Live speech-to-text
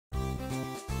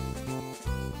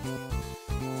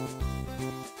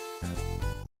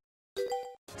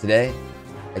Today,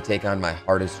 I take on my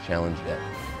hardest challenge yet.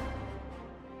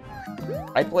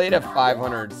 I played a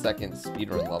 500-second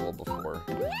speedrun level before.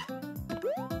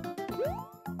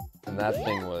 And that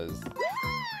thing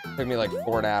took me like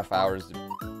 4.5 hours to...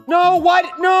 No,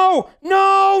 what? No!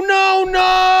 No, no,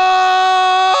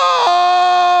 no!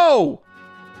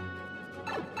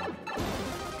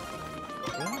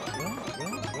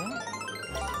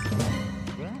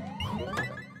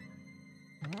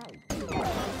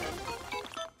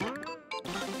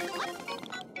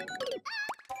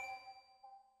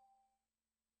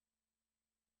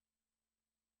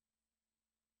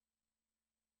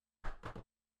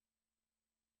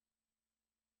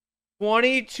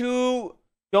 22,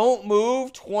 don't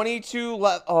move, 22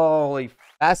 left. Holy,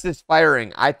 fastest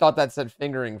firing. I thought that said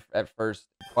fingering at first.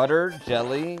 Butter,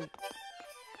 jelly,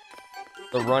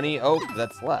 the runny oak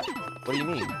that's left. What do you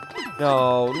mean?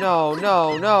 No, no,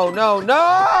 no, no, no,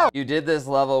 no! You did this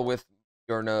level with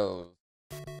your nose.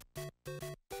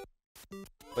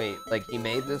 Wait, like he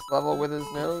made this level with his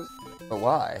nose? But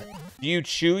why? Do you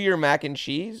chew your mac and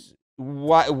cheese?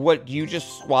 What, do you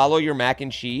just swallow your mac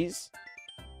and cheese?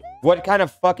 What kind of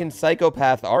fucking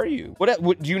psychopath are you? What,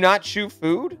 do you not chew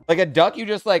food? Like a duck, you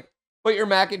just like put your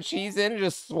mac and cheese in and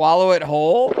just swallow it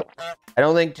whole? I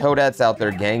don't think Toadette's out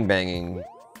there gangbanging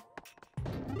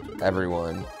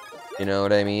everyone. You know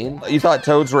what I mean? You thought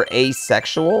toads were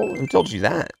asexual? Who told you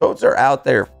that? Toads are out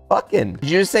there fucking. Did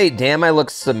you just say, damn, I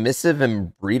look submissive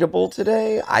and breedable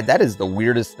today? That is the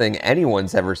weirdest thing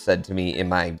anyone's ever said to me in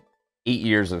my 8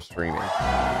 years of streaming.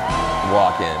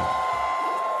 Walk in.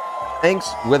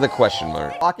 Thanks with a question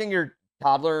mark. Locking your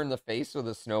toddler in the face with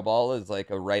a snowball is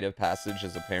like a rite of passage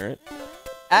as a parent.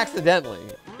 Accidentally.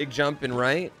 Big jump and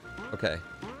right. Okay.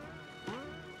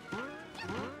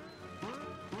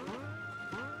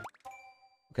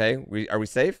 Okay, are we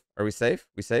safe? Are we safe?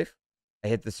 We safe? I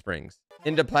hit the springs.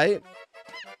 Into pipe.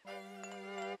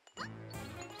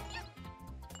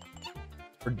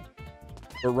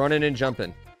 We're running and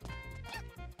jumping.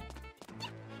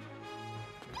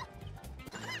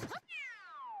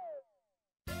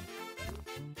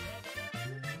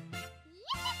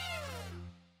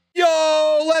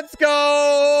 Yo, let's go!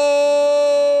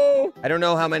 I don't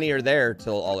know how many are there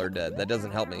till all are dead. That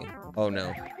doesn't help me. Oh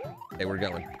no. Okay, we're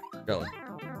going. We're going.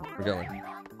 We're going.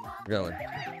 We're going.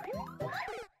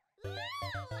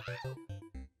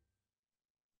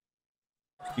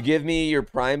 You give me your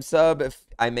Prime sub if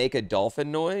I make a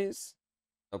dolphin noise?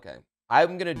 Okay.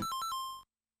 I'm gonna...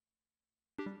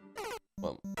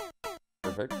 Well,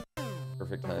 perfect.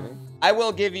 Perfect timing. I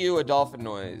will give you a dolphin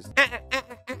noise.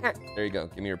 There you go.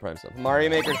 Give me your Prime sub. Mario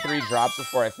Maker 3 drops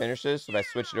before I finish this. Would I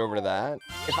switch it over to that?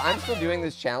 If I'm still doing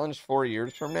this challenge 4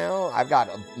 years from now, I've got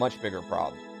a much bigger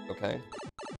problem. Okay?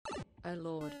 Oh,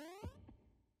 Lord.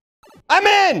 I'm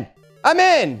in! I'm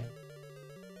in!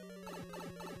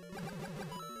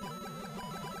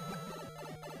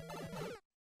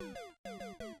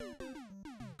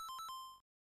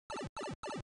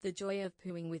 The joy of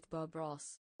pooing with Bob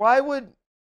Ross. Why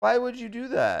would you do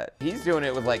that? He's doing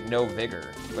it with like no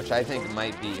vigor, which I think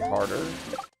might be harder.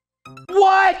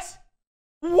 What?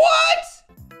 What?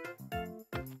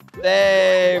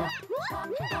 Save.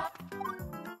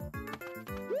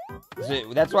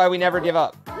 That's why we never give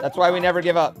up. That's why we never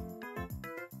give up.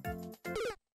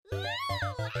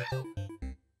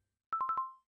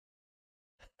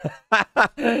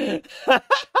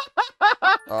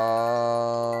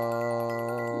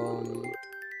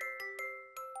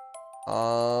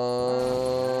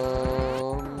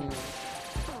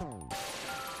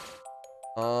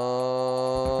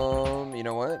 You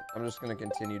know what? I'm just gonna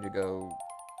continue to go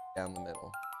down the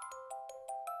middle.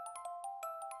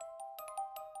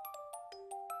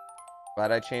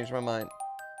 Glad I changed my mind.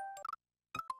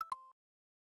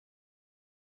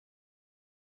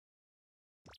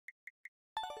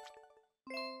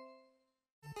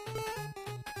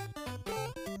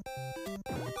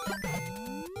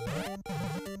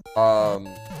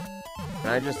 Can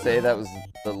I just say that was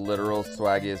the literal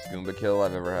swaggiest Goomba kill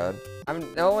I've ever had? I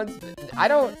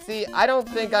don't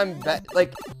think I'm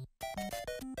like,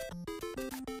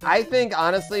 I think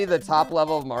honestly the top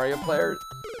level of Mario players,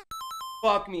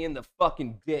 fuck me in the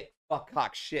fucking dick, fuck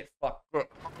cock shit, fuck.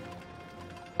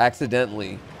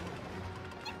 Accidentally.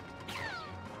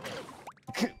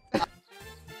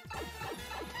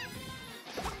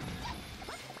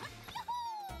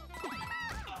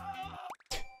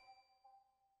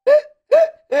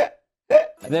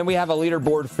 Then we have a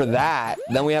leaderboard for that.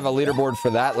 Then we have a leaderboard for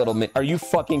that little Are you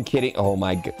fucking kidding? Oh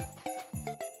my god.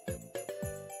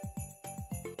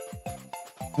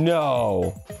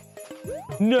 No.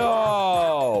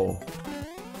 No.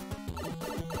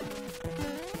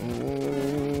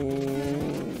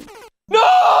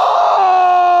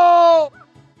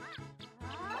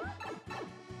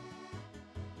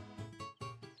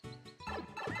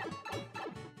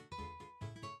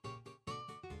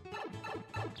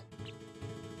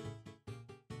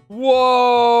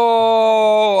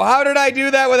 Whoa! How did I do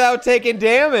that without taking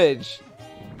damage?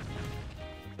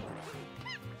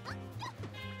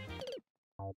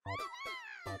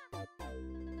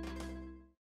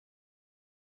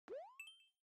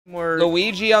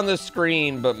 Luigi on the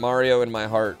screen, but Mario in my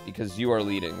heart because you are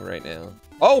leading right now.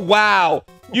 Oh wow!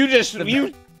 You just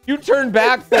you turned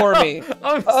back for me.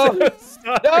 I'm so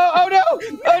sorry. No! Oh no!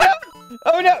 Oh no!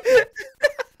 Oh no!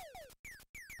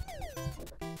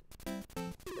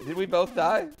 Did we both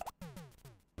die?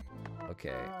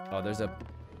 Okay. Oh, there's a.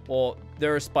 Well,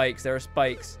 there are spikes. There are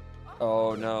spikes.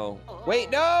 Oh no! Wait,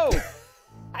 no!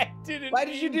 I didn't. Why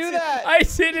did you do that? I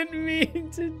didn't mean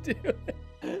to do it.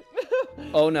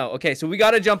 Oh no. Okay, so we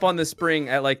gotta jump on the spring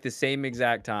at like the same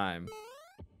exact time.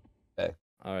 Okay.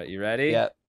 All right, you ready? Yeah.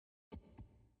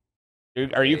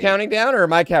 Are you counting down or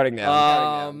am I counting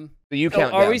down? So you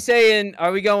count down. Are we saying?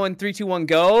 Are we going 3, 2, 1,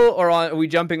 go, or are we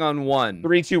jumping on 1?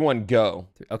 3, 2, 1, go.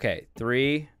 Okay,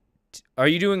 3. Are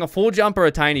you doing a full jump or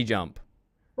a tiny jump?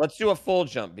 Let's do a full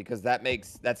jump because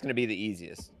that's gonna be the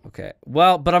easiest. Okay.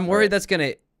 Well, but I'm worried that's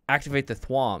gonna activate the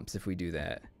thwomps if we do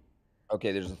that.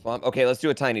 Okay, there's a thwomp. Okay, let's do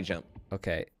a tiny jump.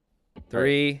 Okay.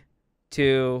 3,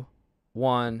 2,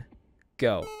 1,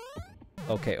 go.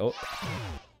 Okay. Oh.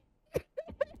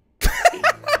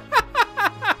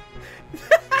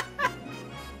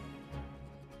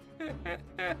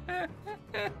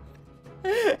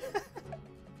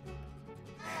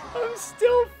 I'm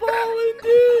still falling,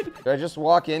 dude. Did I just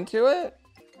walk into it?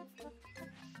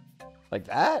 Like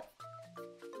that?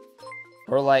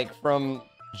 Or like from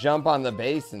jump on the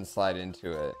base and slide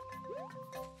into it?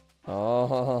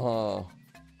 Oh.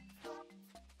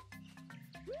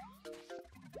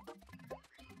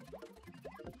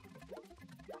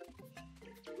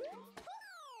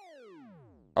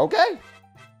 Okay.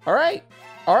 All right.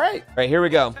 All right. All right, here we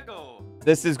go.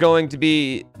 This is going to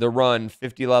be the run,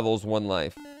 50 levels, 1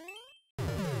 life.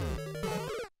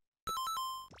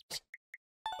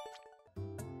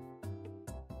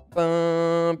 Wait,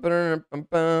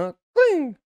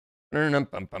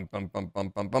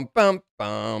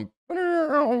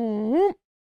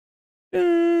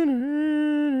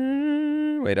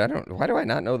 why do I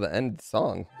not know the end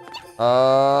song?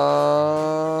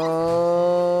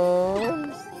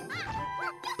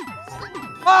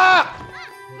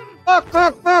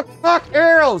 Fuck,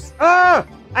 arrows! Ah!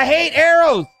 I hate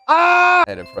arrows! Ah! I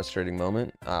had a frustrating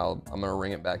moment. I'm gonna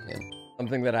ring it back in.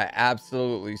 Something that I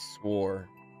absolutely swore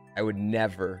I would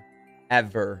never,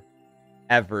 ever,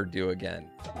 ever do again.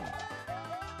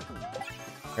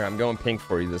 Here, I'm going pink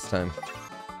for you this time.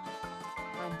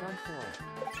 I'm done for.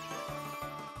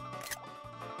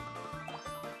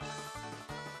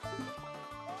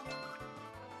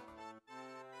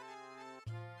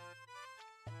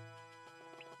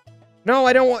 No,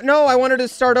 I don't want. No, I wanted to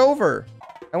start over.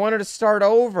 I wanted to start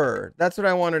over. That's what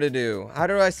I wanted to do. How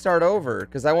do I start over?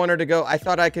 Because I wanted to go. I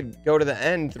thought I could go to the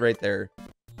end right there.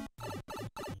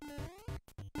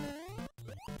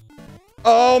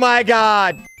 Oh my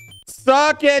God.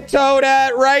 Suck it,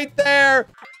 Toadette, right there.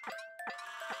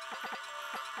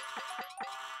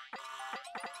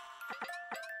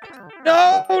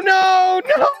 No, no,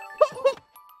 no.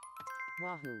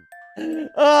 Wahoo.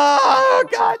 Oh,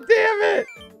 God damn it.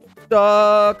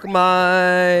 Suck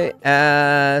my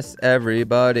ass,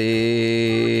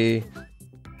 everybody.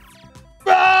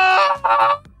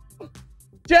 Ah!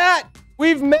 Chat,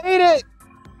 we've made it.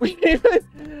 We've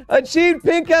achieved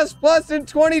Pink S Plus in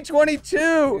 2022.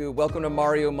 Dude, welcome to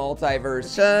Mario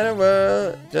Multiverse. Shine a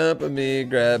world, jump at me,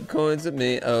 grab coins at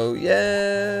me. Oh,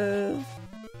 yeah.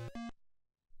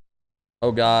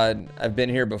 Oh, God, I've been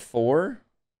here before.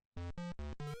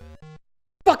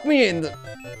 Fuck me in the...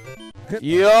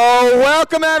 Yo,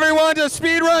 welcome everyone to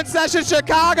Speedrun Session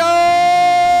Chicago!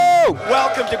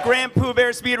 Welcome to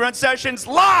GrandPooBear's Speedrun Sessions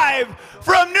live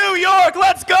from New York.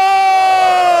 Let's go!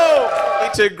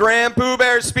 To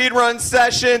GrandPooBear's Speedrun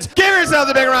Sessions. Give yourselves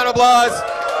a big round of applause.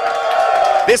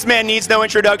 This man needs no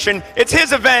introduction. It's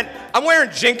his event. I'm wearing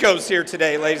Jinkos here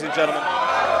today, ladies and gentlemen.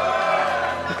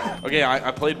 Okay,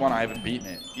 I played one. I haven't beaten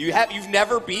it. You've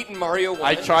never beaten Mario 1?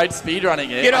 I tried speedrunning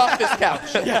it. Get off this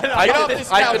couch. I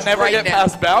could never get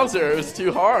past Bowser. It was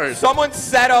too hard. Someone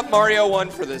set up Mario 1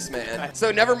 for this man. So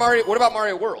never Mario. What about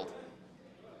Mario World?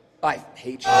 I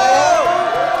hate you.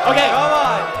 Oh! Okay, come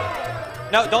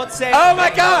on. No, don't say. Oh my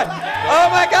God! Oh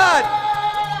my God!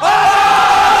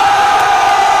 Oh!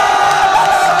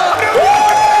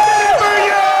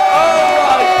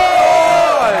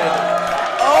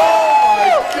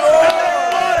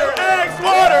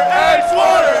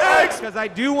 Because I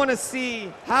do want to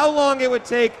see how long it would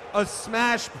take a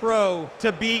Smash Pro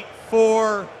to beat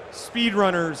 4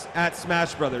 speedrunners at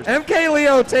Smash Brothers. MK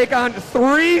Leo take on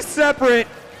 3 separate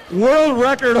world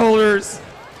record holders.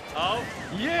 Oh.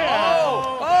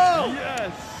 Yeah. Oh.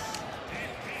 Yes.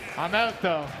 I'm out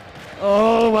though.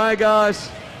 Oh my gosh.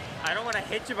 I don't want to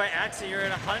hit you by accident. You're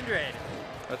at 100.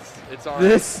 It's all right.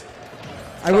 This,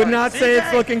 I would not say it's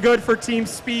CJ. looking good for Team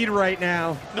Speed right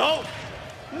now. No.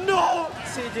 No.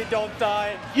 CJ, don't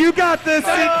die. You got this.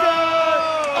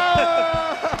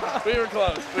 We were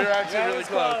close. We were actually really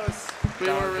close. We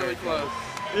were really close.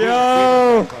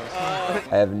 Yo. I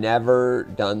have never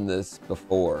done this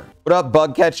before. What up,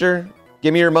 bug catcher?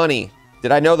 Give me your money.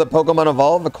 Did I know that Pokemon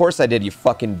evolve? Of course I did, you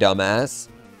fucking dumbass.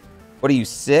 What are you,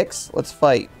 6? Let's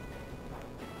fight.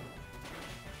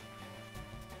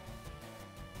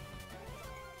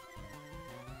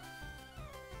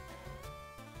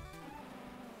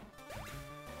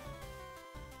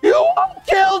 You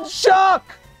killed Chuck!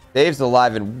 Dave's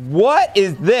alive, and what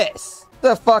is this?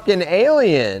 The fucking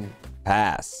alien.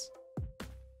 Pass.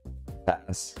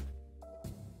 Pass.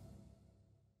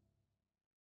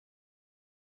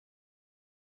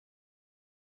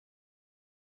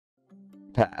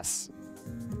 Pass.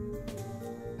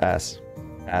 Pass.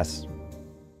 Pass.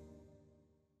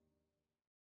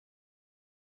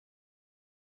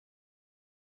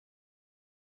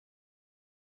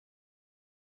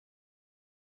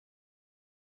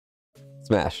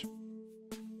 Smash.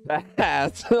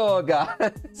 Pass. Oh, God.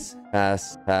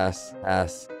 Pass. Pass.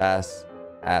 Pass. Pass.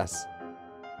 Pass.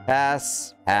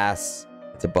 Pass. Pass.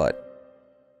 It's a butt.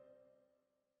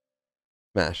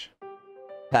 Smash.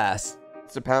 Pass.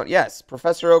 It's a pound. Yes,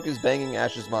 Professor Oak is banging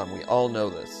Ash's mom. We all know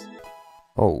this.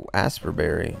 Oh,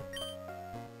 Asperberry.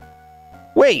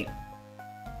 Wait.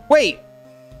 Wait.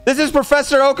 This is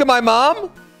Professor Oak and my mom?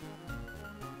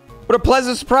 What a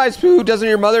pleasant surprise, Pooh. Doesn't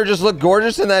your mother just look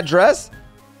gorgeous in that dress?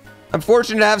 I'm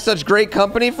fortunate to have such great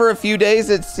company for a few days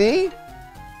at sea.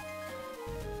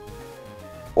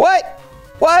 What?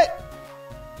 What?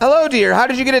 Hello, dear. How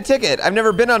did you get a ticket? I've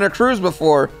never been on a cruise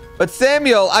before. But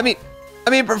Samuel, I mean,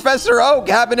 Professor Oak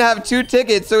happened to have 2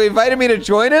 tickets, so he invited me to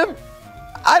join him?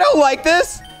 I don't like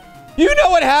this. You know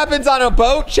what happens on a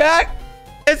boat, chat?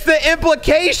 It's the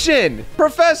implication.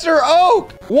 Professor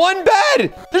Oak, 1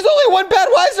 bed. There's only 1 bed.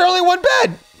 Why is there only 1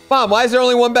 bed? Mom, why is there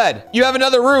only 1 bed? You have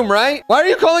another room, right? Why are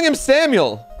you calling him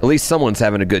Samuel? At least someone's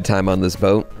having a good time on this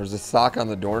boat. There's a sock on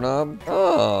the doorknob.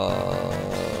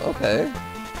 Oh, okay.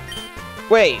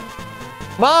 Wait,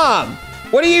 Mom,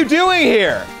 what are you doing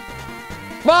here?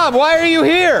 Mom, why are you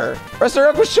here? Professor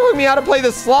Oak was showing me how to play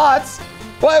the slots.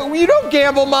 What? You don't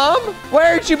gamble, Mom.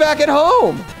 Why aren't you back at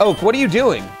home? Oak, what are you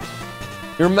doing?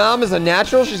 Your mom is a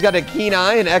natural. She's got a keen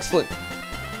eye and excellent.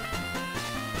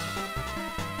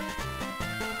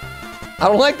 I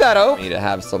don't like that, Oak. I need to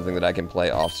have something that I can play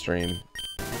off stream.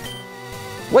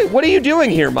 Wait, what are you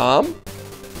doing here, Mom?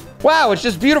 Wow, it's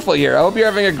just beautiful here. I hope you're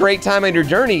having a great time on your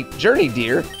journey,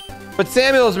 dear. But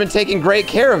Samuel has been taking great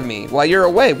care of me while you're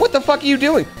away. What the fuck are you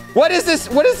doing? What is this?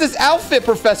 What is this outfit,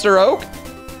 Professor Oak?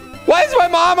 Why is my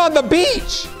mom on the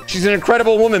beach? She's an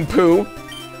incredible woman, Pooh.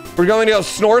 We're going to go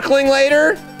snorkeling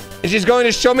later, and she's going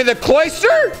to show me the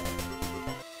cloister?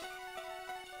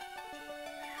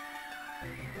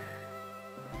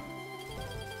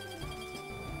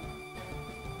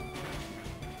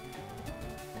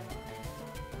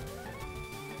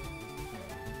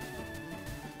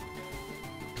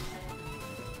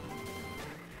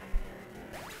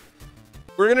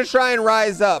 We're gonna try and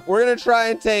rise up. We're gonna try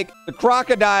and take the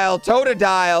crocodile,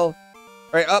 totodile. All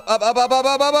right, up, up, up, up, up,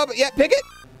 up, up, up. Yeah, pick it.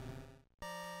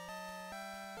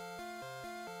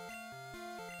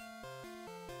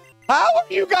 How are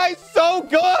you guys so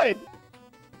good?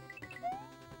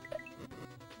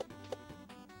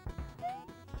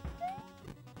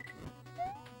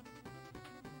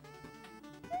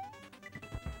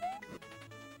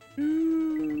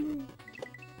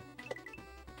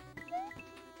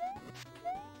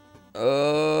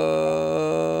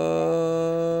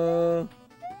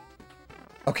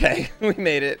 Okay, we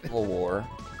made it. A war.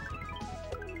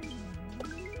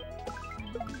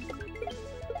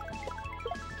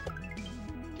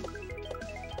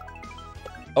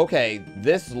 Okay,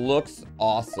 this looks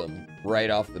awesome right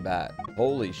off the bat.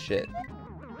 Holy shit.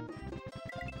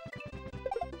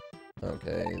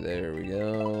 Okay, there we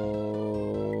go.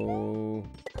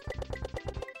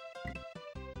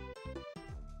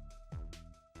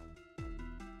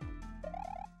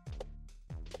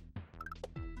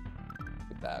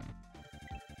 That.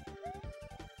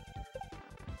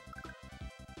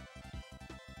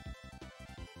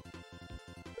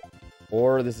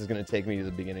 Or this is going to take me to the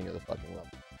beginning of the fucking level.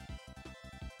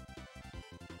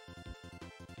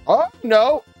 Oh,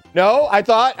 no. No, I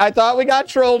thought we got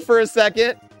trolled for a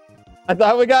second. I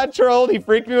thought we got trolled. He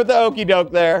freaked me with the okey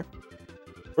doke there.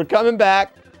 We're coming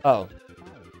back. Oh.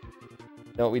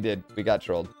 No, we did. We got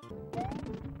trolled.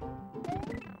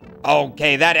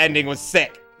 Okay, that ending was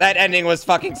sick. That ending was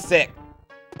fucking sick.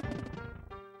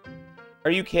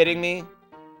 Are you kidding me?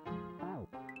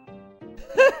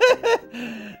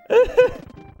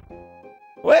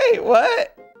 Wait,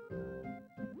 what?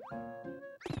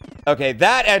 Okay,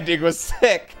 that ending was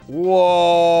sick.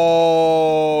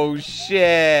 Whoa,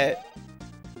 shit.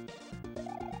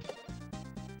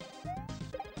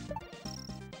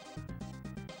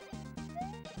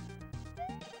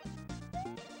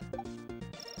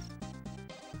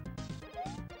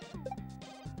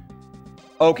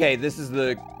 Okay, this is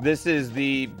the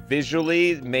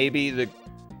visually maybe the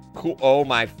cool. Oh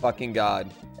my fucking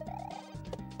god.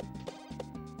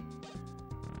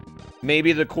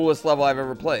 Maybe the coolest level I've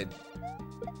ever played.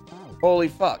 Holy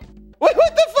fuck. What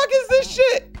the fuck is this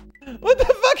shit? What the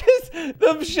fuck is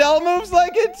the shell moves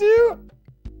like it too?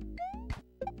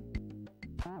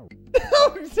 Oh,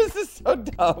 this is so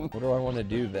dumb. What do I want to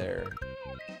do there?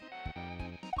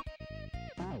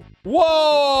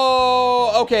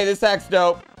 Whoa! Okay, this hack's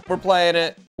dope. We're playing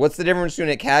it. What's the difference between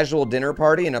a casual dinner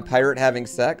party and a pirate having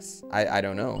sex? I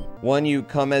don't know. One you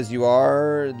come as you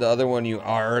are, the other one you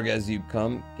arg as you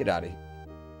come. Get out of here.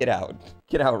 Get out.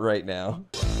 Get out right now.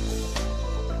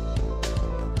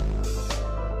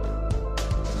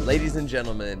 Ladies and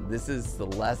gentlemen, this is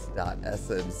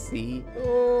Celeste.smc.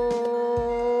 Oh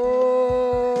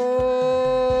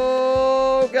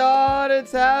God,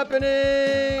 it's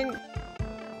happening.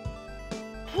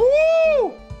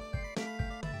 Woo!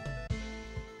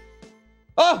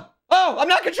 Oh, I'm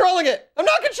not controlling it. I'm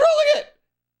not controlling it.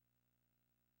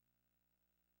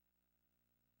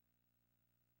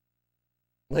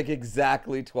 Like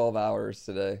exactly 12 hours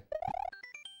today.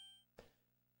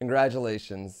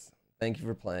 Congratulations. Thank you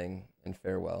for playing and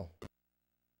farewell.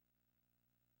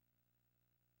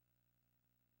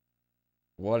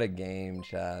 What a game,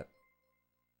 chat.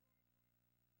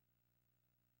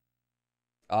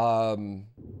 One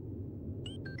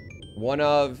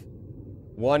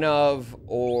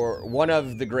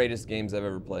of the greatest games I've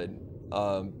ever played.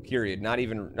 Period. Not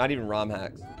even ROM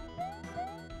hacks.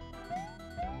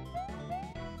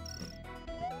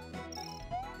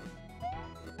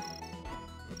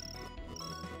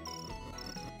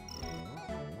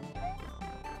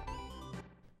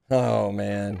 Oh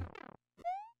man.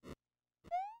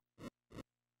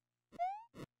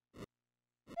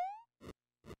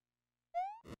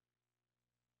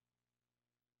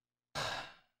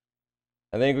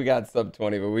 I think we got sub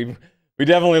 20, but we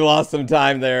definitely lost some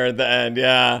time there at the end.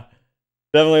 Yeah.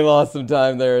 Definitely lost some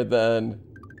time there at the end.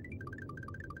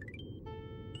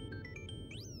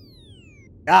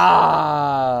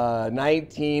 Ah,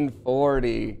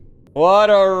 1940. What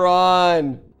a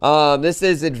run. This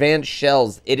is Advanced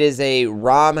Shells. It is a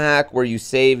ROM hack where you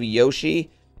save Yoshi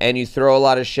and you throw a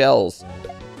lot of shells.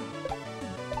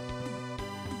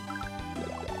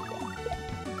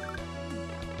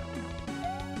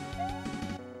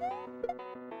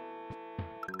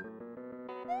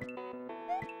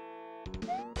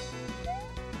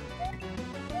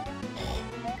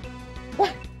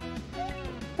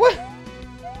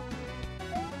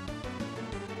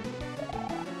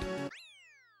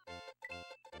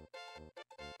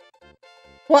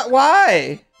 What?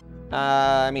 Why?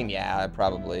 I mean, yeah,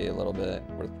 probably a little bit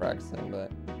worth practicing,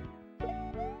 but...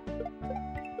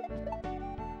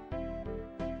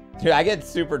 Dude, I get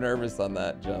super nervous on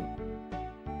that jump.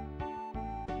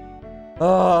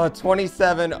 Oh,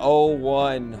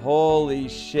 27:01. Holy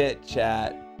shit,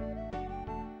 chat.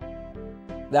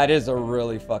 That is a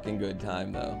really fucking good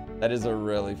time, though. That is a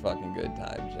really fucking good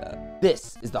time, chat.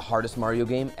 This is the hardest Mario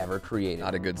game ever created.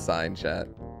 Not a good sign, chat.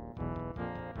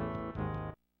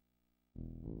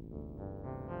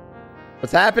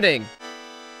 What's happening?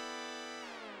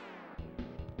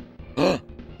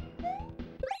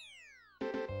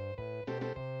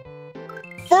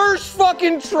 First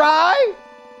fucking try?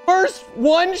 First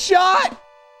one shot?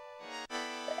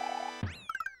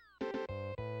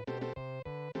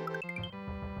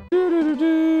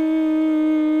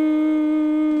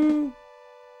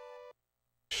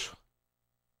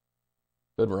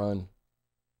 Good run.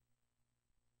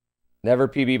 Never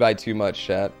PB by too much,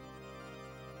 chat.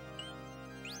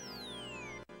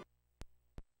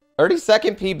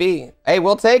 30-second PB. Hey,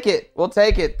 we'll take it. We'll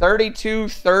take it.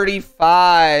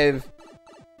 32:35.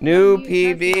 New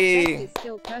PB.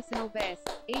 Still personal best,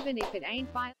 even if it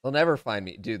ain't by. They'll never find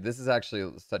me. Dude, this is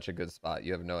actually such a good spot.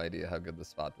 You have no idea how good the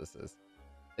spot this is.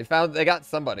 They got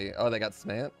somebody. Oh, they got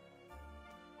Smant.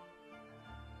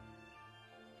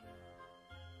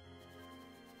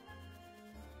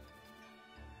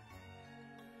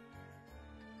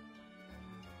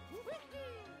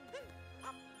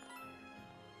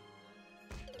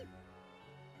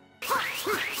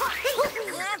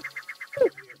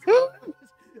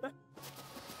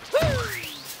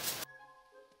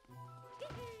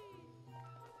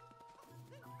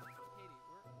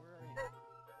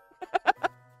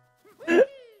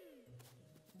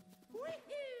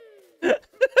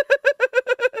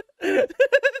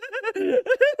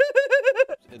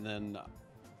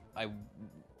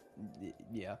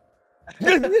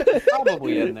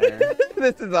 Probably in there.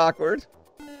 This is awkward.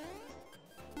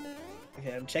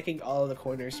 Okay, I'm checking all of the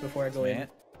corners before I go in.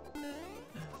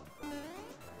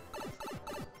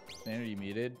 Man, are you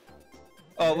muted?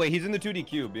 Oh wait, he's in the 2D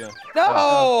cube. Yeah.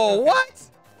 No, what?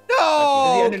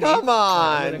 No, underneath? come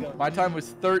I'm gonna on. go. My time was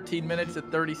 13 minutes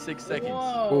and 36 seconds.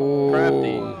 Whoa.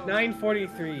 Crafty.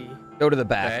 9:43. Go to the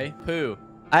back. Okay, Pooh.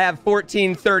 I have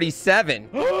 1437.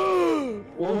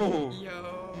 Whoa.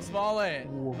 Small ant.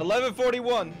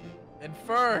 11:41. And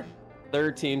Fur.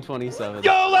 1327.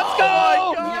 Yo, let's go!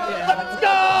 Oh my God. Let's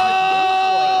go!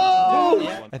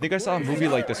 I think I saw a movie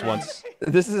like this once.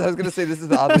 This is, I was gonna say, this is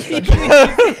the opposite.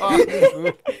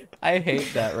 I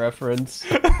hate that reference.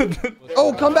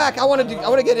 Oh, come back. I want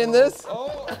to get in this. No.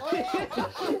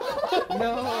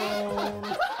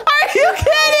 Are you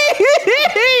kidding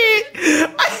me?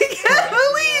 I can't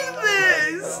believe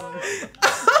this.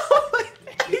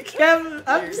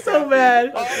 I'm so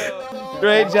mad.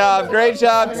 Great job,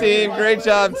 team. Great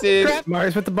job, team.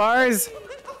 Mars with the bars.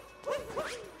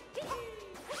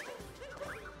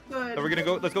 Are we gonna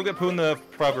go? Let's go get Pooh in the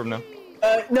prop room now.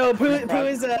 No, Pooh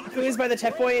is by the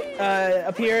checkpoint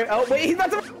up here. Oh wait, he's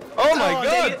about to. Oh my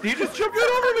dang God! He just jumped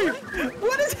right over me.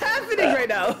 What is happening right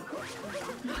now?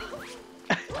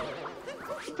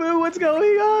 Pooh, what's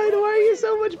going on? Why are you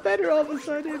so much better all of a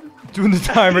sudden? Doing the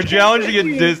timer challenge to get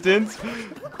distance.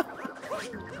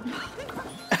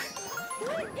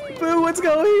 Pooh, what's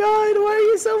going on? Why are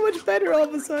you so much better all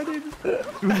of a sudden?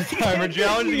 Doing the timer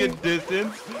challenge to get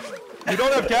distance. You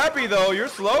don't have Cappy though. You're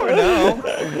slower now.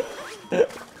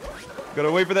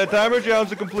 Gotta wait for that timer challenge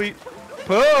to complete.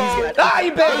 Pooh! You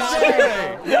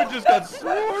bitch! You just got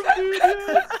swarmed,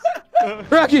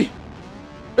 dude. Rocky,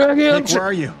 Where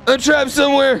are you? I'm trapped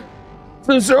somewhere.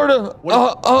 Some sort of.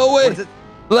 Oh wait.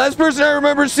 The last person I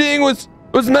remember seeing was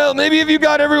Mel. Maybe if you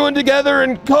got everyone together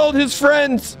and called his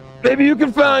friends, maybe you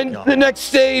can find the next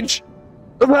stage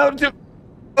of how to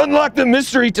unlock the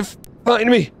mystery to find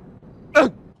me.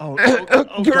 Oh,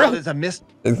 God, there's a mist.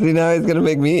 See, now he's gonna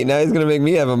make me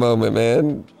have a moment,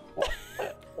 man.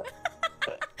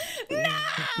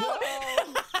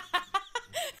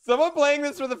 Someone playing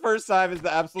this for the first time is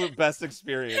the absolute best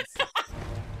experience.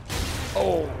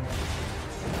 Oh.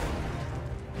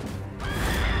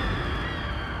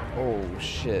 Oh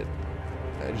shit.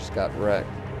 I just got wrecked.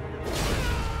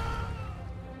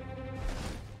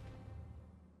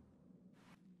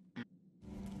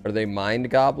 Are they mind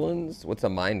goblins? What's a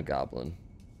mind goblin?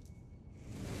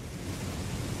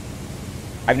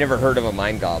 I've never heard of a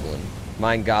mind goblin.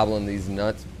 Mind goblin, these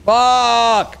nuts.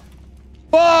 Fuck!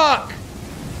 Fuck!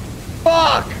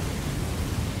 Fuck!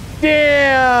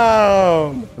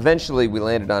 Damn! Eventually, we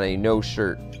landed on a no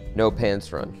shirt, no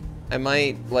pants run. I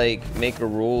might, like, make a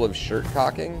rule of shirt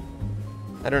cocking.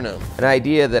 I don't know. An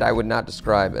idea that I would not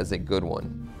describe as a good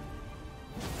one.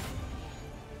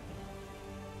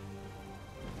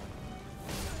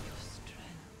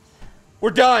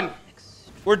 We're done.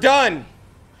 We're done.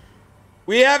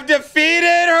 We have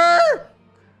defeated her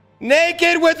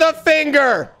naked with a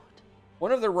finger.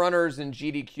 One of the runners in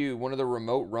GDQ, one of the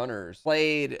remote runners,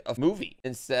 played a movie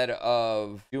instead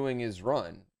of doing his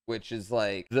run, which is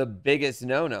like the biggest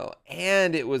no-no.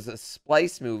 And it was a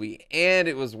splice movie, and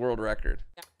it was world record.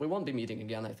 We won't be meeting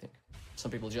again, I think. Some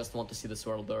people just want to see this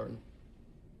world burn.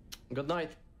 Good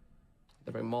night.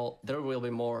 There will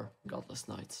be more godless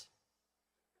nights.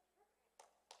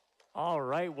 All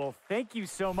right, well, thank you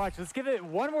so much. Let's give it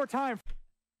one more time.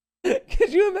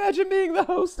 Could you imagine being the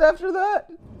host after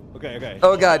that? Okay, okay.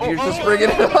 Oh God, you're just bringing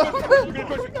it up.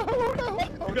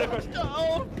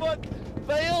 Oh, fuck.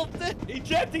 Failed.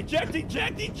 Eject!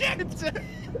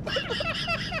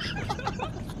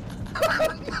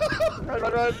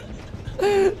 Run.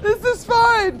 This is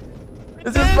fine.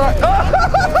 This is fine.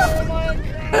 Oh my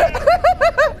God.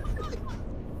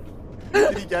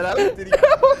 Did he get out? Did he get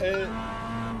out?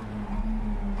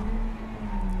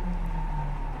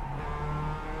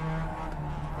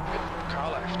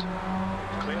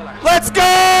 Let's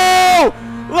go!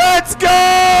 Let's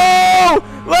go!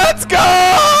 Let's go!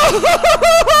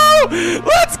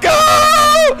 Let's go!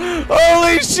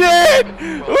 Holy shit!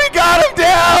 We got him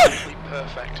down!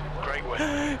 Perfect. Great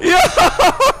win. Yo!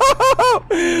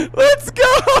 Let's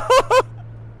go!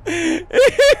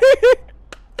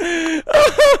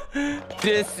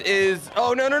 This is.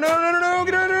 Oh no!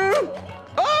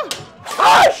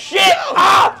 Oh shit!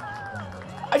 Ah!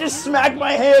 I just smacked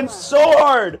my hand so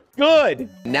hard. Good.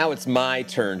 Now it's my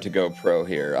turn to go pro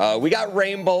here. We got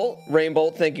Rainbolt.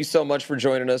 Rainbolt, thank you so much for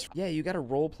joining us. Yeah, you got to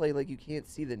role play like you can't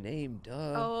see the name. Duh.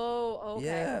 Oh, okay,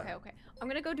 Yeah. okay. I'm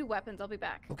gonna go do weapons. I'll be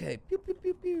back. Okay. Pew, pew,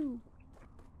 pew, pew.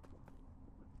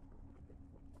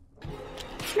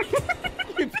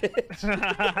 You bitch.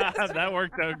 That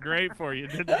worked out great for you,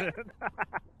 didn't it?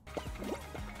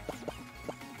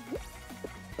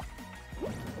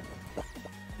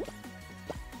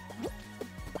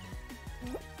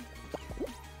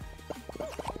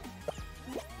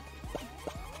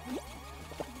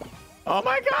 Oh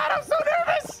my God, I'm so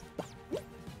nervous.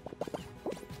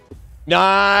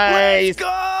 Nice.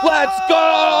 Let's go.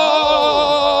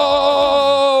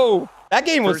 That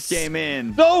game was First game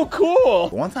in. So cool.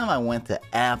 One time I went to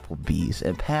Applebee's,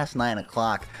 and past 9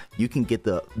 o'clock, you can get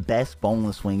the best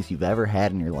boneless wings you've ever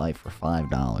had in your life for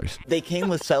 $5. They came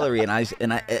with celery, and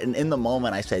in the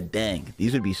moment I said, "Dang,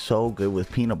 these would be so good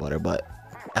with peanut butter," but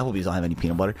Applebee's don't have any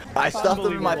peanut butter. I stuffed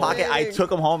them in my pocket. I took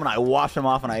them home and I washed them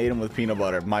off and I ate them with peanut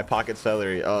butter. My pocket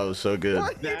celery. Oh, it was so good.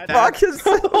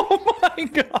 Oh my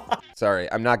God. Sorry,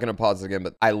 I'm not gonna pause again,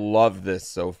 but I love this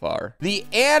so far. The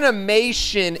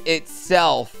animation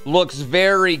itself looks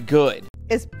very good.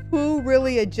 Is Pooh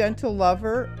really a gentle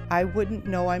lover? I wouldn't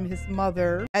know. I'm his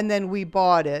mother. And then we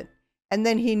bought it. And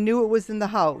then he knew it was in the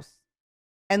house.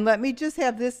 And let me just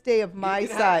have this day of my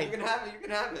side. You can have it. You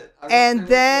can have it. And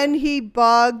then he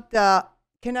bugged,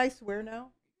 can I swear now?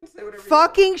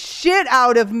 Fucking shit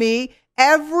out of me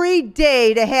every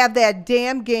day to have that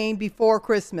damn game before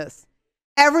Christmas.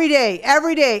 Every day,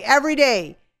 every day, every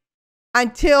day.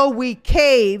 Until we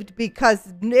caved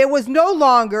because it was no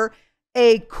longer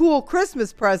a cool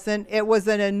Christmas present. It was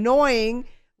an annoying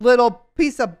little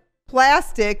piece of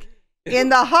plastic in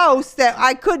the house that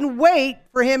I couldn't wait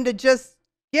for him to just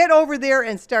get over there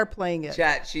and start playing it.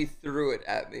 Chat, she threw it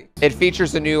at me. It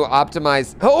features a new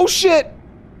optimized. Oh shit!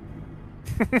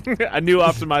 A new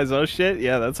optimized. Oh shit!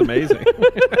 Yeah, that's amazing.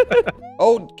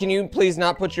 Oh, can you please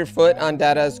not put your foot on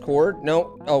Dada's cord?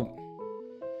 No. Oh.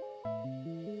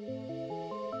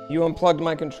 You unplugged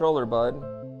my controller, bud.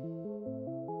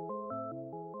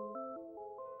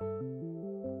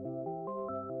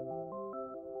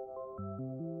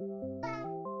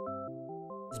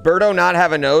 Does Birdo not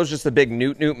have a nose, just a big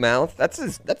newt mouth?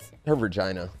 That's her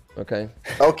vagina, okay?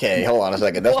 Okay, hold on a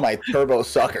second. That's my turbo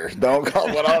sucker. Don't call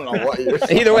it. I don't know what you're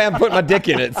saying. Either way, I'm putting my dick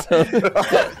in it, so.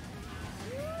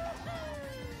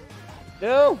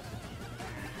 No.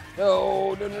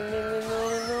 No, no, no, no,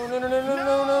 no, no, no, no, no,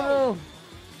 no, no, no.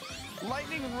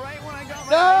 Lightning right when I got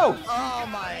my No! Oh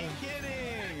my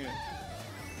kidding.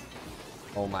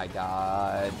 Oh my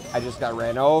God. I just got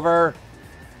ran over.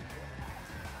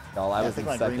 Y'all, I was in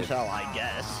second. Green shell, I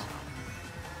guess.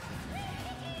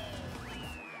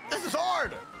 This is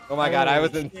hard. Oh my God, I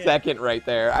was in second right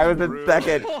there. I was in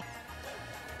second.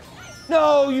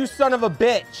 No, you son of a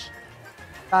bitch.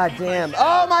 God damn.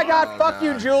 Oh my God, fuck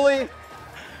you, Julie.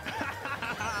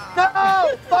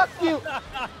 No, fuck you.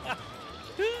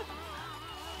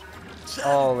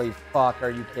 Holy fuck, are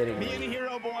you kidding me? Me and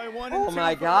Hero Boy 1 and 2. Oh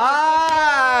my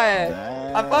God.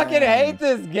 I fucking hate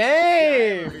this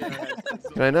game.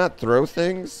 Can I not throw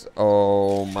things?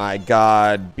 Oh my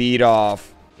God, beat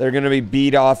off. They're gonna be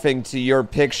beat offing to your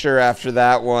picture after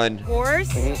that one.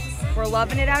 Horse, we're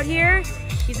loving it out here.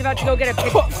 He's about to go get a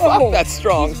picture. Oh, that's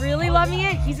strong. He's really loving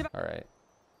it. He's about. All right.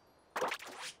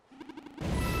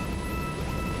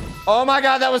 Oh my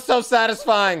God, that was so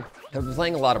satisfying. I've been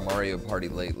playing a lot of Mario Party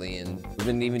lately, and we've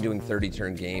been even doing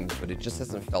 30-turn games, but it just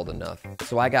hasn't felt enough.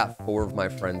 So I got 4 of my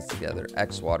friends together,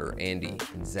 Xwater, Andy,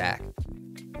 and Zach,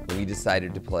 and we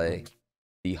decided to play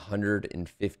the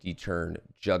 150-turn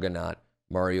Juggernaut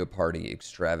Mario Party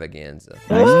Extravaganza.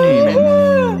 Nice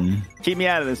name. Keep me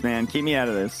out of this, man. Keep me out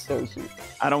of this.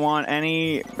 I don't want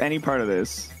any part of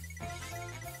this.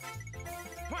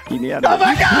 Keep me out of this. Oh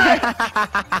my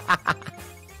God!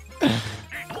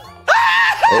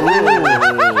 I'm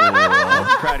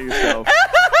proud of yourself.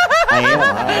 I am.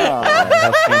 Wow,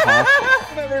 that's fantastic.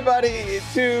 Welcome everybody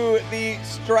to the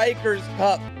Strikers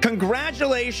Cup.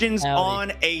 Congratulations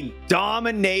on a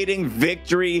dominating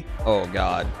victory. Oh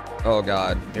God. Oh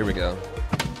God. Here we go.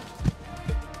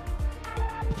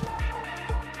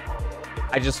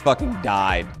 I just fucking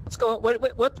died. What's going on?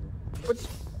 What?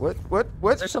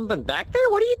 Is there something back there?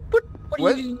 What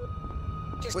are you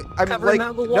just I'm covering like,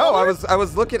 out the wall? no, I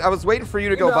was looking, I was waiting for you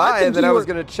to go by, and then I was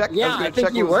gonna check. Yeah, I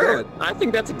think you were. Going. I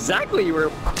think that's exactly you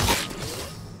were.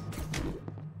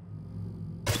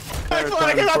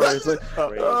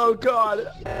 Oh God.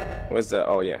 What's that?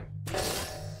 Oh yeah.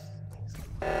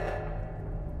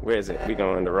 Where is it? We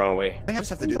going the wrong way. I think I just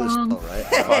have to do this, right?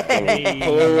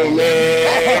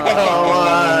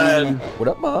 What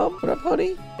up, Mom? What up,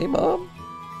 honey? Hey, Mom.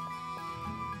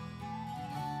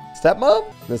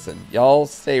 Stepmom? Listen, y'all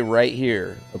stay right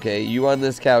here, okay? You on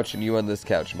this couch and you on this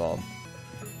couch, Mom.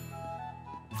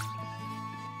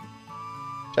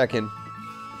 Check in.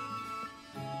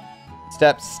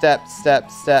 Step, step,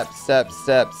 step, step, step,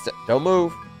 step, step. Don't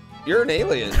move. You're an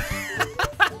alien.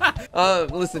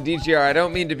 Listen, DGR, I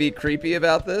don't mean to be creepy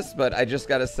about this, but I just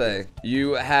gotta say,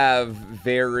 you have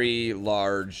very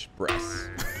large breasts.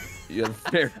 You have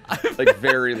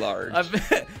very large.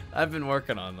 I've been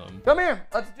working on them. Come here,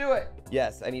 let's do it.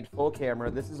 Yes, I need full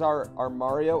camera. This is our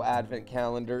Mario Advent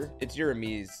calendar. It's your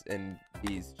Amies and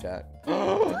Bees chat.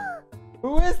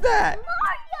 Who is that?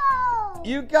 Mario!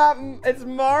 You got, it's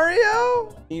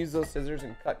Mario? Can you use those scissors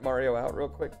and cut Mario out real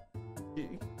quick? I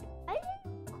didn't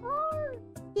call her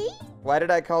G. Why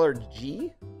did I call her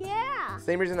G? Yeah.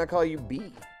 Same reason I call you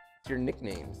B. It's your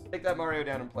nicknames. Take that Mario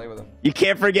down and play with him. You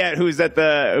can't forget who has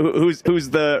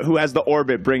the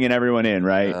orbit bringing everyone in,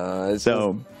 right?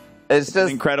 It's just an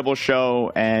incredible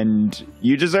show, and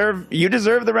you deserve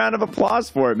the round of applause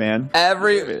for it, man.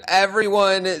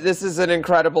 Everyone, this is an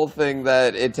incredible thing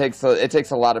that it takes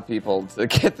a lot of people to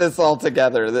get this all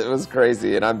together. That was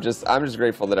crazy, and I'm just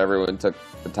grateful that everyone took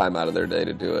the time out of their day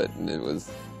to do it, and it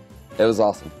was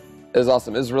awesome. It was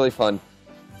awesome. It was really fun.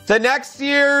 So next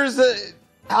year's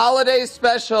holiday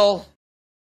special.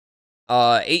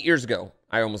 8 years ago,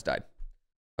 I almost died.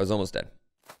 I was almost dead.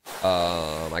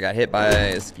 I got hit by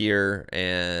a skier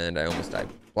and I almost died.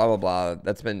 Blah, blah,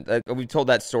 blah. We've told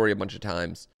that story a bunch of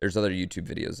times. There's other YouTube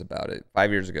videos about it.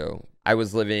 5 years ago, I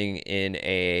was living in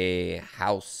a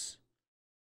house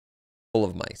full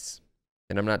of mice.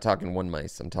 And I'm not talking one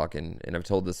mice. I'm talking, and I've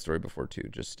told this story before too,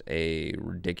 just a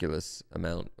ridiculous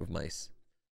amount of mice.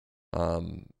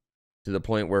 To the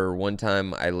point where one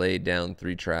time I laid down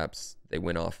 3 traps. They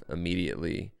went off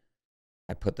immediately.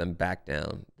 I put them back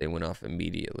down. They went off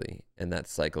immediately. And that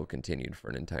cycle continued for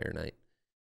an entire night.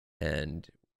 And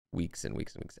weeks and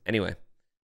weeks and weeks. Anyway,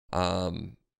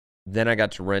 then I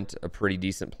got to rent a pretty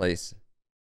decent place.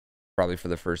 Probably for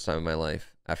the first time in my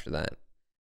life after that.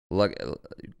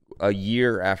 A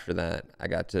year after that, I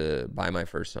got to buy my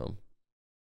first home.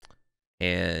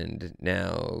 And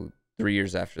now, 3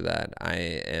 years after that, I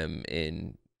am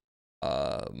in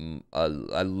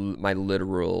my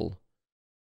literal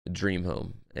dream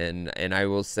home. And I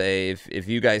will say, if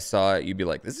you guys saw it, you'd be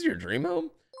like, this is your dream home?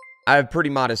 I have pretty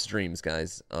modest dreams,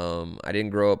 guys. I didn't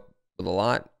grow up with a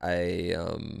lot. I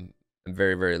am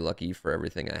very, very lucky for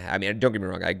everything I have. I mean, don't get me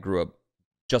wrong, I grew up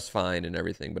just fine and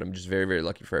everything, but I'm just very, very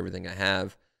lucky for everything I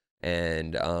have.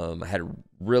 And I had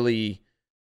really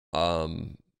I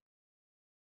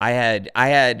had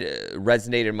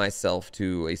resonated myself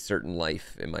to a certain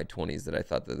life in my 20s that I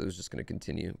thought that it was just going to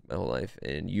continue my whole life.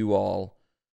 And you all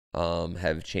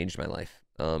have changed my life.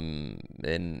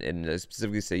 And I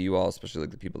specifically say you all, especially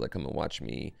like the people that come and watch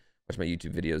my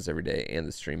YouTube videos every day and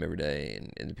the stream every day,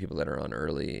 and the people that are on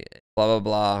early, blah, blah,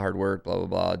 blah, hard work, blah, blah,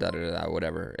 blah, da, da, da,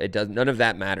 whatever. None of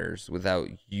that matters without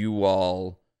you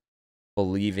all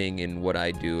believing in what I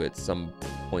do at some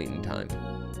point in time.